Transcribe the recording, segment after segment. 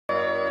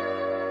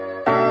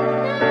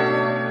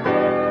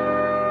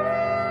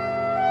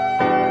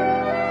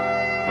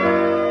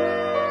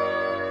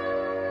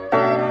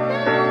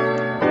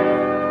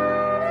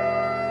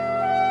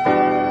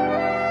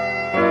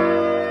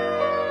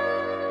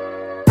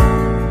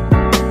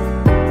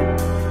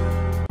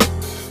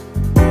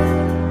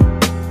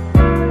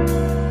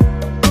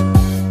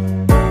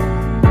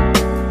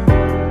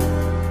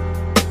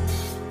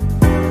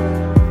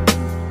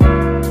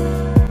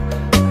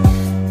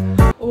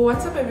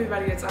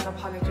everybody, it's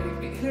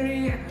Unapologetically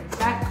Hilary, and I'm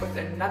back with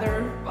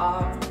another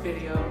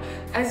video.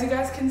 As you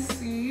guys can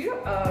see,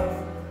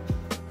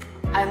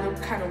 I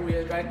look kind of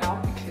weird right now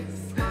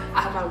because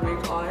I have my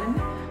wig on.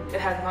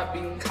 It has not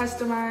been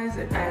customized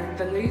and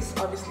the lace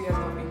obviously has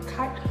not been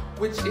cut,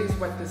 which is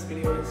what this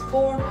video is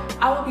for.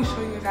 I will be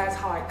showing you guys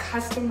how I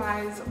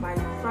customize my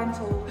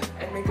frontal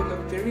and make it look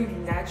very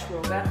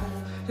natural. That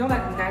whole, you know,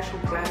 that natural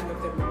glam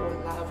look that we all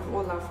love. We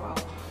all love for our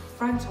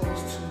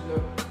frontals to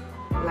look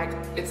like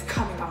it's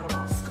coming out of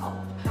our scalp.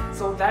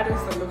 So that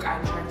is the look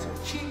I'm trying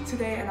to achieve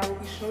today, and I will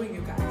be showing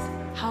you guys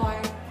how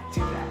I do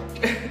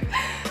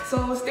that.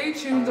 So stay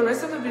tuned. The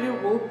rest of the video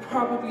will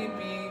probably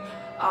be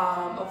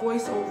a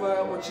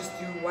voiceover or just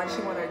you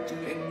watching what I do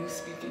and me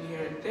speaking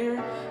here and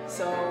there.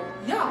 So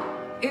yeah,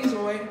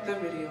 enjoy the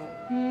video.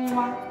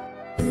 Mwah.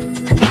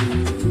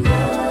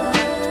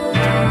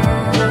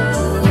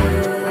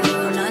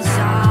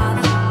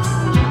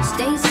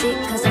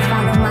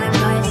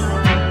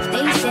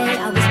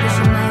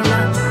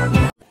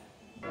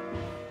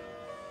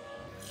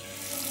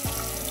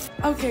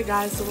 Okay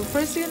guys, so we're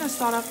first gonna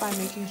start off by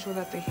making sure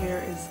that the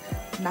hair is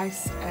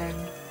nice and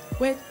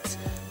wet,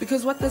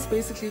 because what this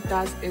basically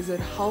does is it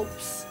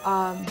helps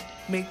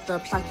make the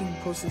plucking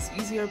process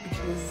easier,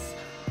 because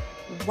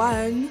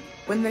one,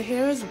 when the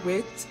hair is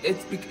wet,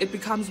 it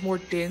becomes more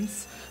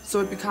dense,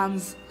 so it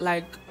becomes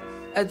like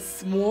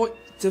it's more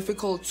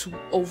difficult to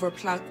over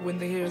pluck when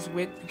the hair is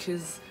wet,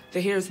 because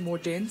the hair is more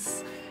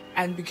dense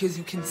and because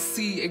you can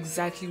see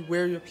exactly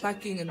where you're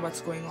plucking and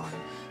what's going on.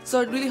 So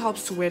it really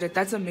helps to wet it.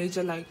 That's a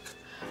major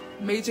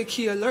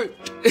key alert.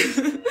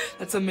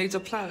 That's a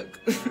major plug.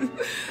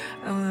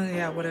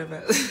 Yeah,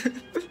 whatever.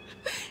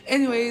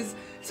 Anyways,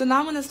 so now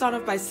I'm gonna start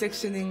off by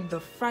sectioning the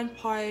front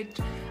part.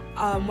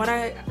 What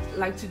I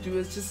like to do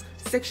is just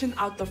section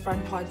out the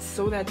front part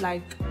so that,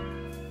 like,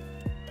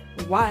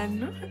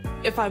 one,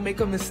 if I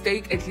make a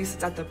mistake, at least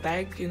it's at the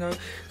back, you know,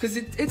 because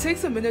it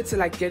takes a minute to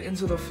like get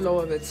into the flow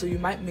of it, so you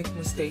might make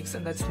mistakes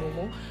and that's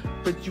normal,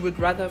 but you would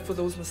rather for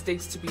those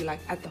mistakes to be like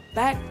at the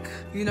back,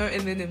 you know,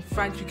 and then in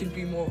front you can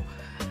be more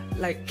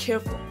like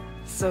careful.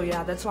 So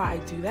yeah, that's why I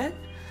do that.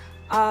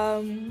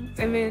 And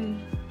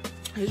then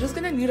you're just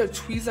gonna need a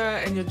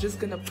tweezer and you're just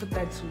gonna put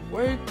that to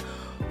work.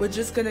 We're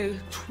just gonna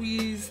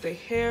tweeze the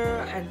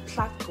hair and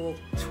pluck, or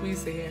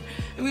tweeze the hair.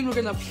 I mean, we're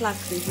gonna pluck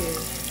the hair.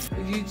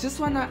 You just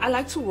wanna, I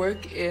like to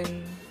work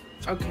in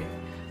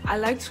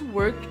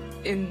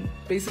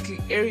basically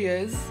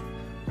areas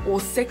or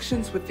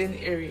sections within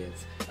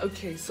areas.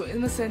 Okay, so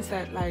in the sense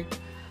that, like,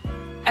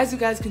 as you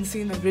guys can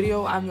see in the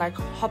video, I'm like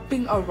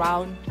hopping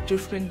around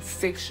different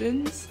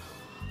sections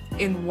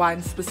in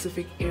one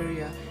specific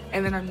area,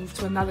 and then I move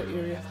to another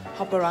area,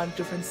 hop around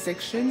different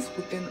sections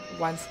within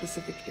one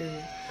specific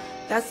area.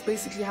 That's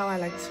basically how I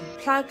like to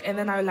pluck, and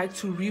then I like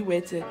to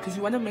re-wet it, because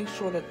you want to make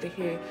sure that the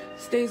hair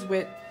stays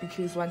wet,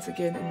 because once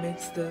again it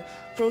makes the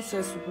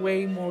process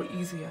way more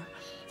easier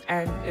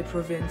and it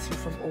prevents you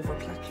from over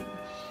plucking.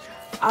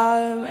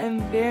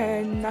 And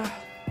then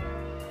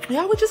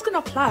yeah, we're just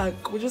gonna pluck,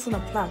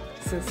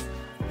 sis.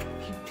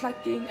 Keep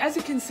plucking. As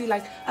you can see,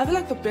 like, I feel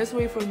like the best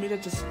way for me to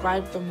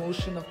describe the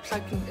motion of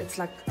plucking, it's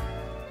like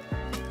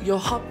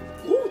you're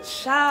ooh,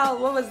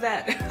 child, what was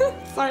that?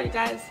 Sorry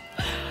guys.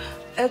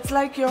 It's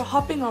like you're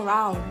hopping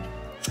around.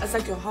 It's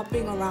like you're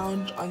hopping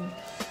around on,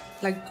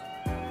 like,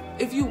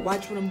 if you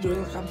watch what I'm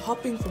doing, like I'm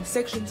hopping from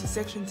section to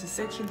section to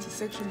section to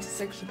section to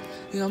section.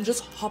 You know, I'm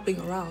just hopping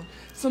around.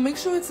 So make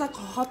sure it's like a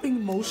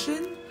hopping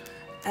motion,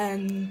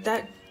 and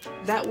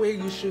that way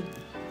you should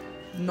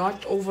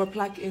not over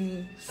pluck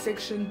any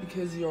section,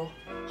 because you're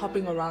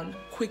hopping around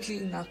quickly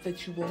enough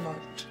that you will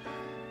not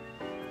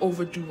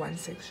overdo one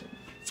section.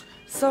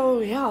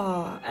 So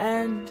yeah,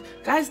 and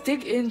guys,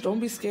 dig in, don't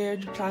be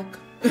scared, pluck.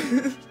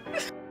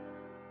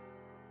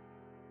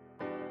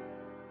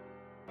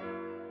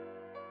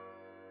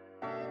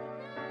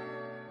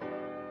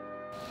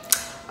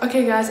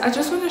 Okay guys, I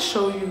just want to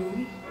show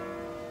you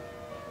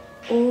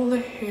all the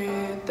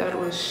hair that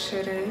was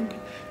shedded.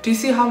 Do you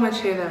see how much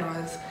hair that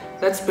was?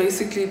 That's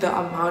basically the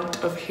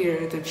amount of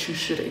hair that you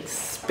should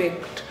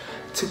expect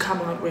to come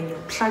out when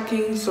you're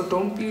plucking. So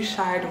don't be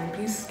shy, don't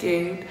be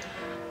scared.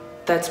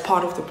 That's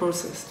part of the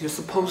process. You're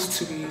supposed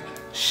to be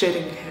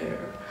shedding hair.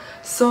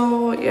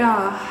 So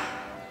yeah,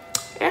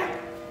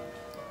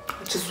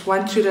 I just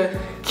want you to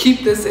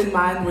keep this in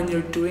mind when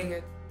you're doing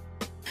it.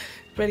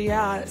 But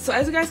yeah, so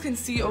as you guys can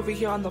see over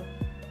here on the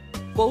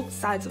both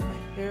sides of my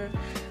hair,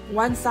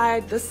 one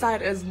side, this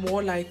side is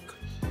more like,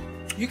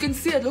 you can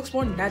see it looks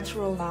more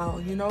natural now,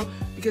 you know,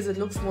 because it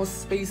looks more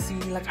spacey.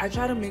 Like, I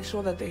try to make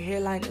sure that the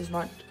hairline is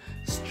not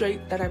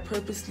straight, that I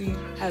purposely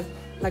have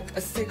like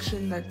a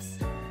section that's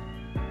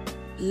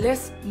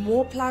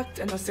more plucked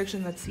and a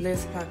section that's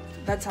less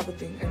plucked, that type of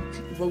thing,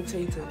 and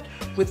rotated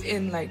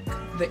within like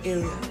the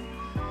area.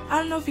 I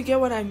don't know if you get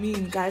what I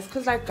mean, guys,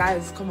 because, like,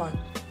 guys, come on.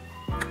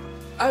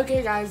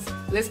 Okay guys,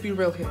 let's be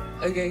real here,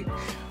 okay?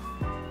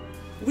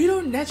 We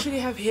don't naturally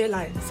have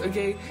hairlines,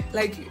 okay?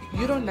 Like,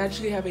 you don't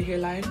naturally have a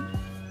hairline.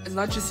 It's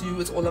not just you,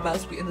 it's all of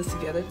us. We're in this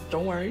together,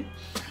 don't worry.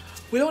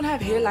 we don't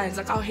have hairlines.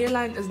 Like our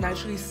hairline is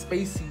naturally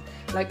spacey.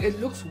 Like it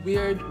looks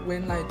weird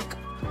when like,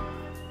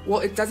 well,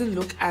 it doesn't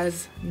look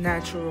as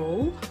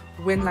natural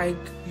when like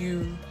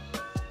you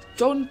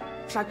don't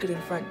pluck it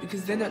in front,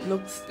 because then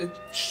it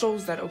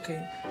shows that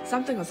okay,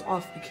 something is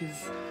off,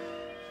 because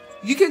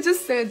you can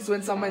just sense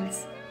when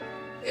someone's,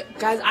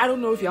 guys, I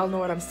don't know if y'all know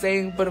what I'm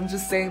saying, but I'm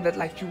just saying that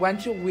like you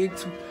want your wig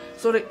to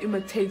sort of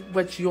imitate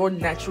what your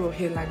natural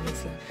hairline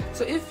looks like.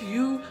 So if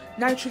you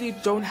naturally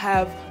don't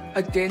have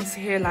a dense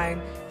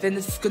hairline, then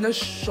it's gonna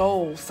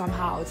show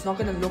somehow. It's not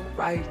gonna look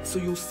right, so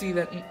you'll see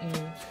that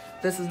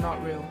this is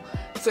not real.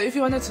 So if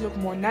you want it to look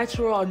more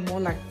natural and more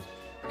like,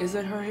 is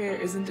it her hair,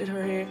 isn't it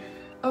her hair?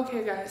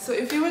 Okay guys, so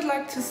if you would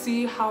like to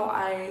see how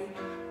I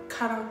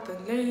cut out the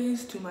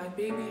lace, do my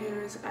baby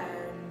hairs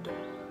and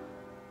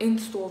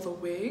install the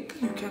wig,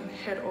 you can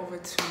head over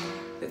to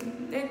the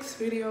next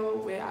video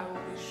where I will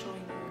be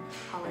showing you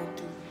how I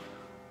do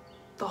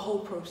the whole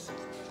process.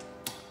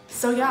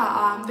 So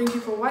yeah, thank you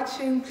for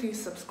watching.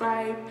 Please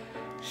subscribe,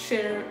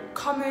 share,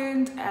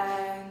 comment,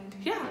 and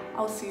yeah,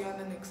 I'll see you on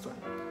the next one.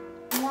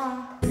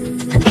 Mwah.